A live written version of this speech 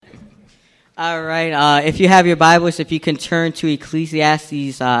All right. If you have your Bibles, if you can turn to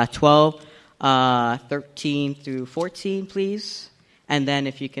Ecclesiastes 12, 13 through 14, please. And then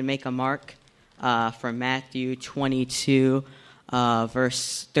if you can make a mark for Matthew 22,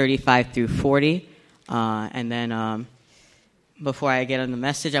 verse 35 through 40. And then before I get on the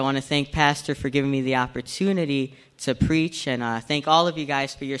message, I want to thank Pastor for giving me the opportunity to preach. And thank all of you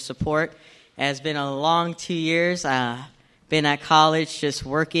guys for your support. It has been a long 2 years. Been at college just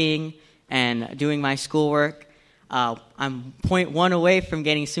working and doing my schoolwork. I'm 0.1 away from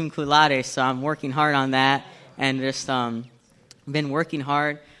getting summa cum laude, so I'm working hard on that. And just been working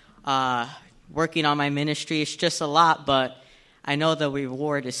hard, working on my ministry. It's just a lot, but I know the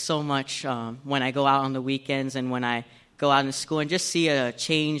reward is so much when I go out on the weekends and when I go out in school and just see a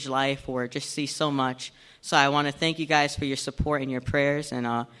changed life or just see so much. So I want to thank you guys for your support and your prayers,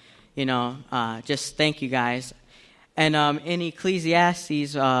 and just thank you guys. And in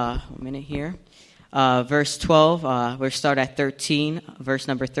Ecclesiastes, a minute here, verse 12, we'll start at 13, verse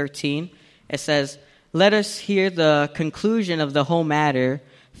number 13. It says, "Let us hear the conclusion of the whole matter,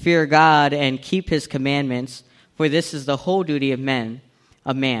 fear God and keep his commandments, for this is the whole duty of man.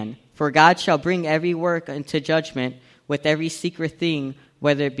 For God shall bring every work into judgment with every secret thing,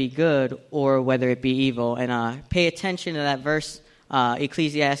 whether it be good or whether it be evil." And pay attention to that verse,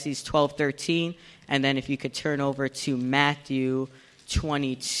 Ecclesiastes 12:13. And then if you could turn over to Matthew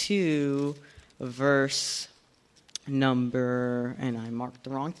 22, verse number, and I marked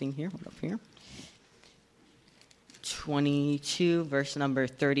the wrong thing here, hold up here. 22, verse number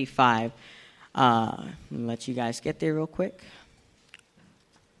 35. Let me let you guys get there real quick.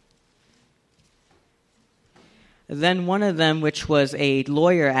 Then one of them, which was a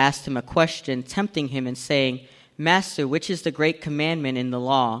lawyer, asked him a question, tempting him and saying, "Master, which is the great commandment in the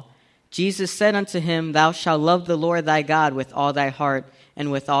law?" Jesus said unto him, "Thou shalt love the Lord thy God with all thy heart, and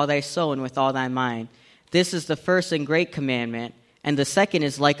with all thy soul, and with all thy mind. This is the first and great commandment, and the second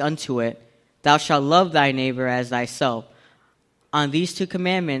is like unto it. Thou shalt love thy neighbor as thyself. On these two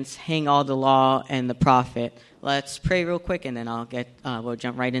commandments hang all the law and the prophet." Let's pray real quick, and then we'll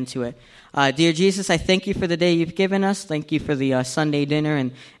jump right into it. Dear Jesus, I thank you for the day you've given us. Thank you for the Sunday dinner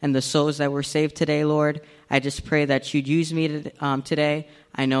and the souls that were saved today, Lord. I just pray that you'd use me today.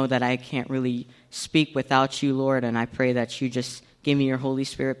 I know that I can't really speak without you, Lord, and I pray that you just give me your Holy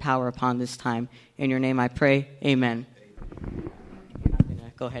Spirit power upon this time. In your name I pray, amen. I'm going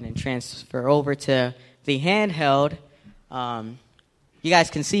to go ahead and transfer over to the handheld. You guys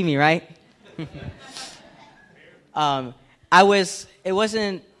can see me, right? It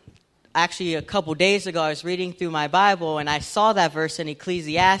wasn't actually a couple days ago, I was reading through my Bible, and I saw that verse in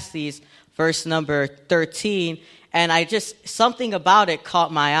Ecclesiastes, verse number 13, and something about it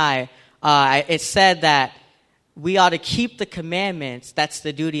caught my eye. It said that we ought to keep the commandments. That's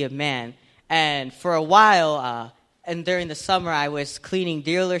the duty of man. And for a while, and during the summer, I was cleaning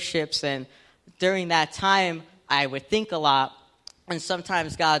dealerships, and during that time, I would think a lot, and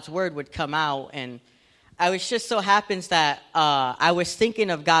sometimes God's word would come out, and I was just so happens that I was thinking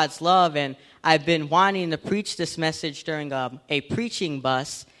of God's love, and I've been wanting to preach this message during a preaching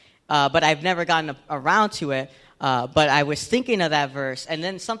bus, but I've never gotten around to it. But I was thinking of that verse, and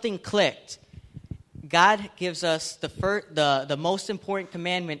then something clicked. God gives us the most important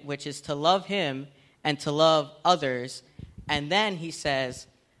commandment, which is to love him and to love others. And then he says,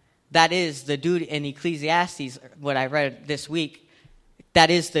 that is the duty in Ecclesiastes, what I read this week,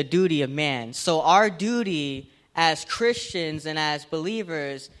 that is the duty of man. So our duty as Christians and as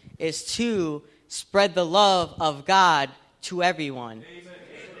believers is to spread the love of God to everyone. Amen.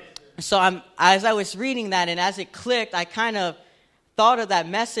 So as I was reading that and as it clicked, I kind of thought of that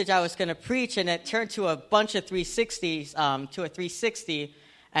message I was going to preach, and it turned to a bunch of 360s, to a 360.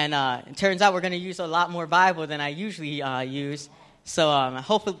 And it turns out we're going to use a lot more Bible than I usually use. So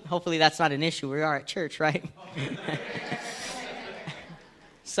hopefully that's not an issue. We are at church, right?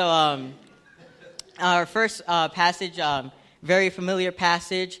 So our first passage, very familiar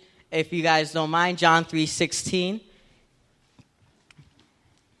passage, if you guys don't mind, John 3:16.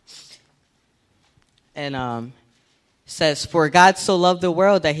 And says, "For God so loved the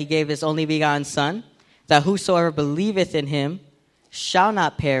world that he gave his only begotten Son, that whosoever believeth in him shall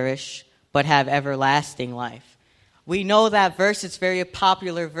not perish, but have everlasting life." We know that verse. It's very a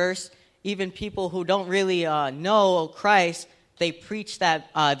popular verse. Even people who don't really know Christ, they preach that,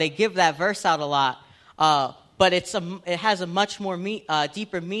 they give that verse out a lot. But it has a much more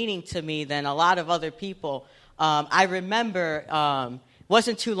deeper meaning to me than a lot of other people. I remember,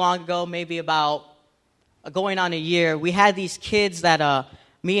 wasn't too long ago, maybe about going on a year, we had these kids that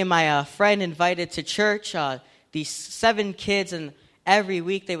me and my friend invited to church, these 7 kids, and every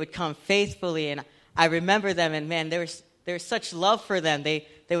week they would come faithfully, and I remember them, and man, there was such love for them. They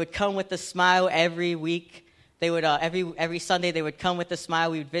would come with a smile every week. They would every Sunday they would come with a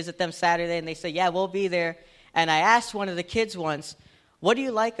smile. We would visit them Saturday, and they say, "Yeah, we'll be there." And I asked one of the kids once, "What do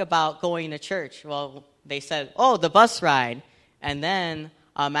you like about going to church?" Well, they said, "Oh, the bus ride." And then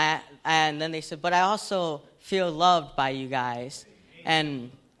they said, "But I also feel loved by you guys."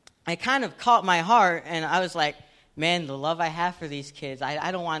 And it kind of caught my heart, and I was like, man, the love I have for these kids,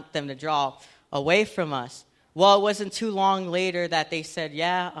 I don't want them to draw away from us. Well, it wasn't too long later that they said,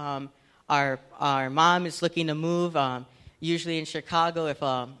 yeah, our mom is looking to move. Usually in Chicago, if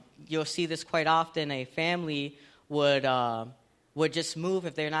you'll see this quite often, a family would just move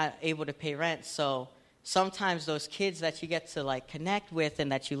if they're not able to pay rent. So sometimes those kids that you get to like connect with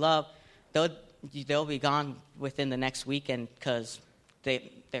and that you love, they'll be gone within the next weekend because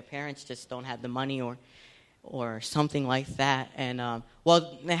their parents just don't have the money or something like that. And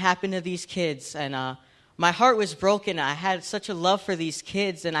well, it happened to these kids, and my heart was broken. I had such a love for these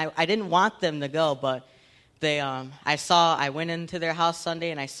kids, and I didn't want them to go, but I went into their house Sunday,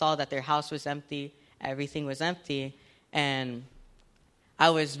 and I saw that their house was empty. Everything was empty, and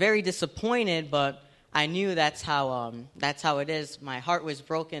I was very disappointed, but I knew that's how it is. My heart was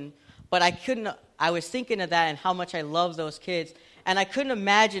broken, but I was thinking of that and how much I love those kids, and I couldn't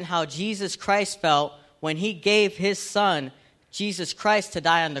imagine how Jesus Christ felt when he gave his son, Jesus Christ, to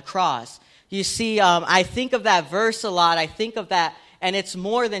die on the cross. You see, I think of that verse a lot. I think of that, and it's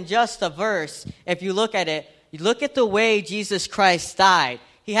more than just a verse. If you look at it, you look at the way Jesus Christ died.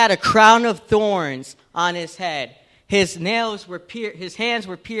 He had a crown of thorns on his head. His hands were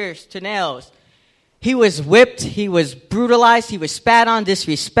pierced to nails. He was whipped. He was brutalized. He was spat on,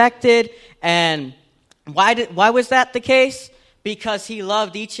 disrespected. And why was that the case? Because he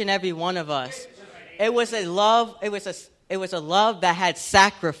loved each and every one of us. It was a love. It was a love that had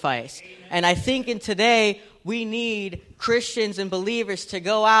sacrifice. And I think in today we need Christians and believers to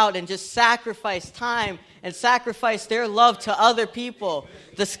go out and just sacrifice time and sacrifice their love to other people.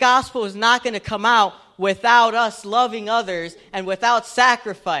 This gospel is not going to come out without us loving others and without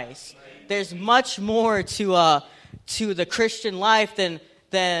sacrifice. There's much more to the Christian life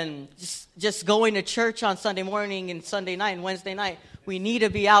than just going to church on Sunday morning and Sunday night and Wednesday night. We need to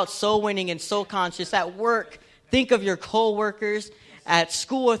be out soul winning and soul conscious. At work, think of your co-workers. At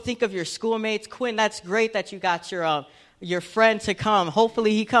school, think of your schoolmates. Quinn, that's great that you got your friend to come.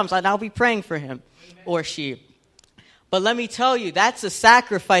 Hopefully he comes, and I'll be praying for him or she. But let me tell you, that's a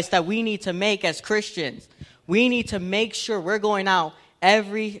sacrifice that we need to make as Christians. We need to make sure we're going out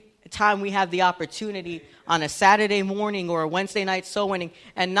every time we have the opportunity on a Saturday morning or a Wednesday night soul winning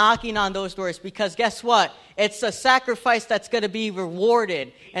and knocking on those doors, because guess what? It's a sacrifice that's going to be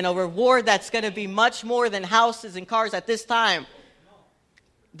rewarded, and a reward that's going to be much more than houses and cars at this time.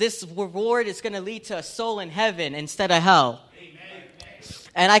 This reward is going to lead to a soul in heaven instead of hell. Amen.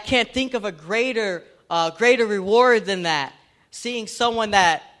 And I can't think of a greater reward than that. Seeing someone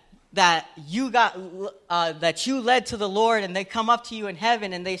that you led to the Lord, and they come up to you in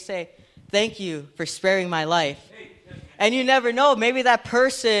heaven and they say, "Thank you for sparing my life." And you never know, maybe that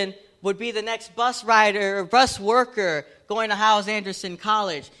person would be the next bus rider or bus worker going to Howes Anderson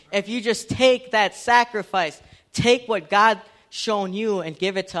College. If you just take that sacrifice, take what God shown you and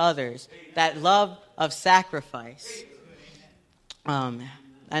give it to others. That love of sacrifice. And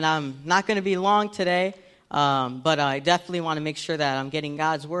I'm not going to be long today, but I definitely want to make sure that I'm getting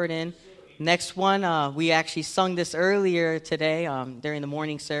God's word in. Next one, we actually sung this earlier today during the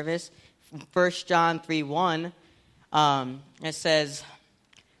morning service. 1 John 3:1, it says,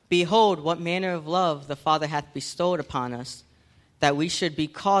 "Behold, what manner of love the Father hath bestowed upon us, that we should be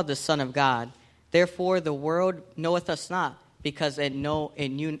called the Son of God. Therefore the world knoweth us not, because it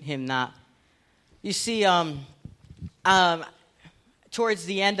knew him not." You see, towards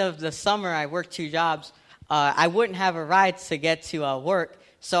the end of the summer, I worked 2 jobs. I wouldn't have a ride to get to work,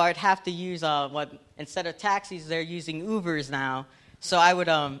 so I'd have to use instead of taxis, they're using Ubers now. So I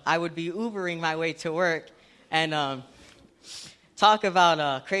would be Ubering my way to work, and talk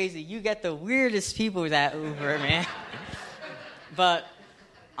about crazy. You get the weirdest people that Uber, man. But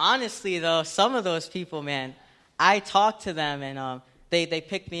honestly, though, some of those people, man, I talk to them, and they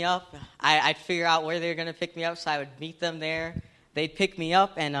pick me up. I'd figure out where they're going to pick me up, so I would meet them there. They'd pick me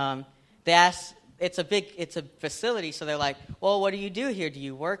up, and they ask, it's a facility, so they're like, "Well, what do you do here? Do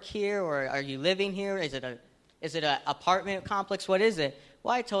you work here, or are you living here? Is it an apartment complex? What is it?"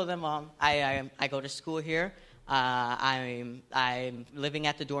 Well, I told them, I go to school here. I'm living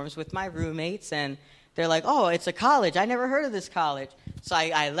at the dorms with my roommates, and they're like, "Oh, it's a college. I never heard of this college." So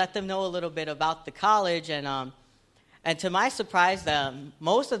I let them know a little bit about the college, and And to my surprise,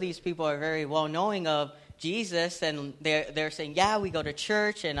 most of these people are very well knowing of Jesus, and they're saying, yeah, we go to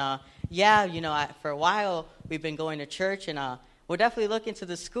church, and for a while we've been going to church, and we'll definitely look into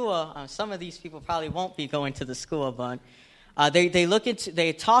the school. Some of these people probably won't be going to the school, but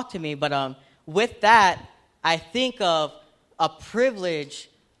they talk to me. But with that, I think of a privilege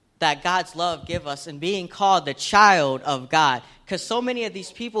that God's love give us and being called the child of God. Because so many of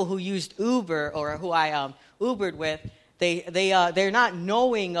these people who used Uber or who I Ubered with, they're not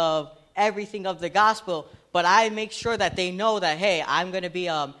knowing of everything of the gospel, but I make sure that they know that, hey, I'm going to be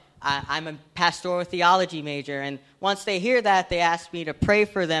I'm a pastoral theology major, and once they hear that, they ask me to pray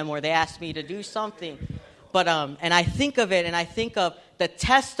for them or they ask me to do something. But and I think of it, and I think of the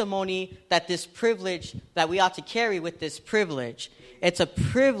testimony that this privilege that we ought to carry with this privilege. It's a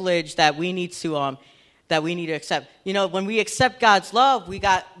privilege that we need to accept. When we accept God's love,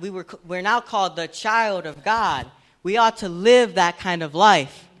 we're now called the child of God. We ought to live that kind of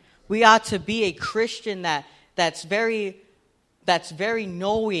life. We ought to be a Christian that's very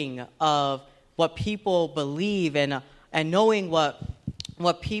knowing of what people believe and knowing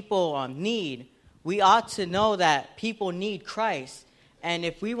what people need. We ought to know that people need Christ, and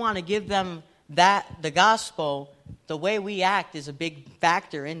if we want to give them the gospel, the way we act is a big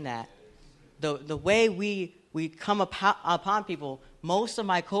factor in that. The way we come upon people. Most of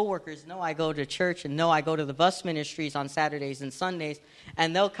my coworkers know I go to church and know I go to the bus ministries on Saturdays and Sundays,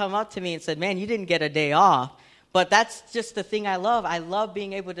 and they'll come up to me and say, man, you didn't get a day off. But that's just the thing I love. I love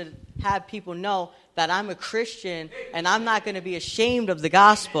being able to have people know that I'm a Christian and I'm not going to be ashamed of the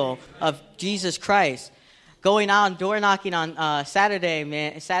gospel of Jesus Christ. Going out door knocking on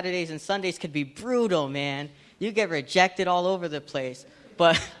Saturdays and Sundays could be brutal, man. You get rejected all over the place.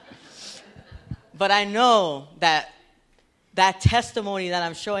 But I know that testimony that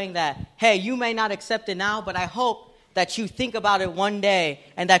I'm showing that, hey, you may not accept it now, but I hope that you think about it one day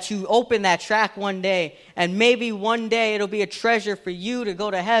and that you open that track one day, and maybe one day it'll be a treasure for you to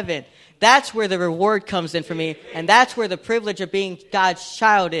go to heaven. That's where the reward comes in for me, and that's where the privilege of being God's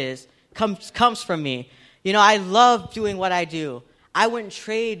child comes from me. I love doing what I do. I wouldn't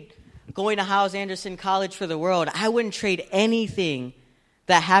trade going to Hyles Anderson College for the world. I wouldn't trade anything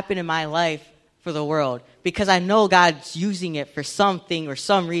that happened in my life for the world, because I know God's using it for something or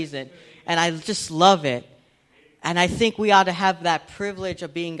some reason, and I just love it. And I think we ought to have that privilege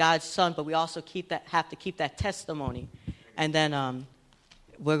of being God's son, but we also have to keep that testimony. And then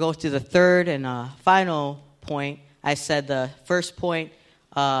we'll go to the third and final point. I said the first point,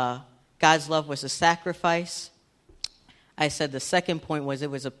 God's love was a sacrifice. I said the second point was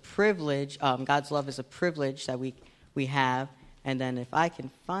it was a privilege. God's love is a privilege that we have. And then if I can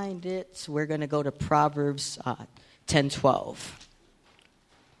find it, we're going to go to Proverbs 10:12.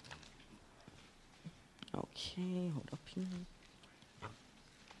 Okay, hold up here.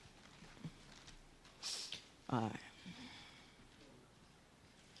 All right.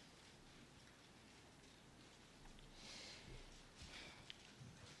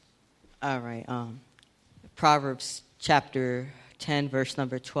 All right. Proverbs chapter 10, verse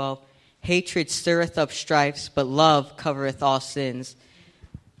number 12. Hatred stirreth up strifes, but love covereth all sins.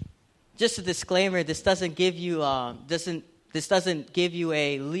 Just a disclaimer: this doesn't give you a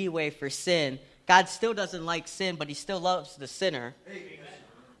leeway for sin. God still doesn't like sin, but he still loves the sinner. Amen.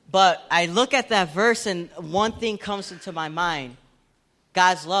 But I look at that verse, and one thing comes into my mind.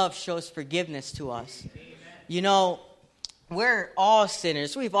 God's love shows forgiveness to us. Amen. We're all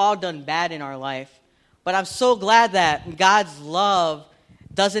sinners. We've all done bad in our life. But I'm so glad that God's love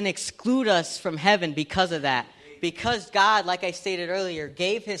doesn't exclude us from heaven because of that. Because God, like I stated earlier,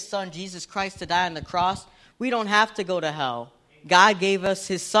 gave his son, Jesus Christ, to die on the cross, we don't have to go to hell. God gave us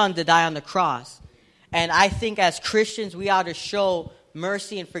his son to die on the cross. And I think as Christians, we ought to show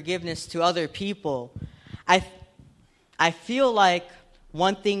mercy and forgiveness to other people. I feel like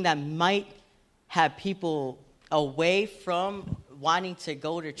one thing that might have people away from wanting to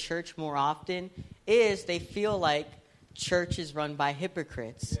go to church more often is they feel like church is run by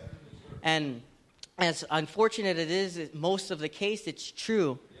hypocrites. And as unfortunate it is, most of the case, it's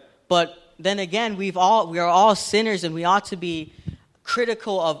true. But then again, we are all sinners, and we ought to be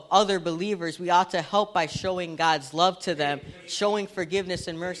critical of other believers. We ought to help by showing God's love to them, showing forgiveness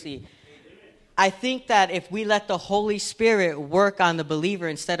and mercy. I think that if we let the Holy Spirit work on the believer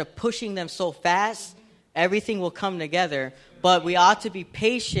instead of pushing them so fast, everything will come together. But we ought to be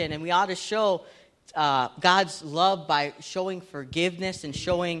patient, and we ought to show God's love by showing forgiveness and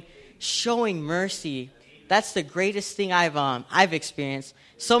showing mercy. That's the greatest thing I've experienced.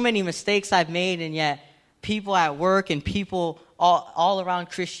 So many mistakes I've made, and yet people at work and people all around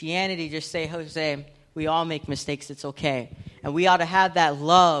Christianity just say, Jose, We all make mistakes. It's okay. And we ought to have that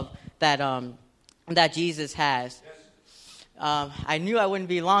love that Jesus has. I knew I wouldn't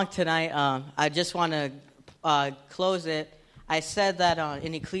be long tonight. I just want to close it. I said that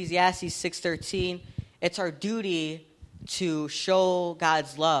in Ecclesiastes 6:13, it's our duty to show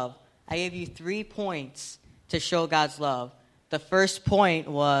God's love. I gave you 3 points to show God's love. The first point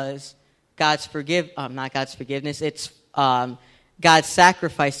was not God's forgiveness. It's God's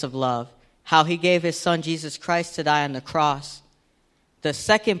sacrifice of love. How he gave his son Jesus Christ to die on the cross. The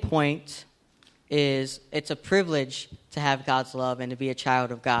second point is it's a privilege to have God's love and to be a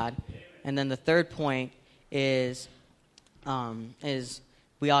child of God. And then the third point is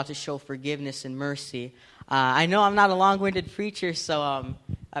we ought to show forgiveness and mercy. I know I'm not a long-winded preacher, so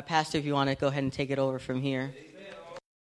Pastor, if you want to go ahead and take it over from here.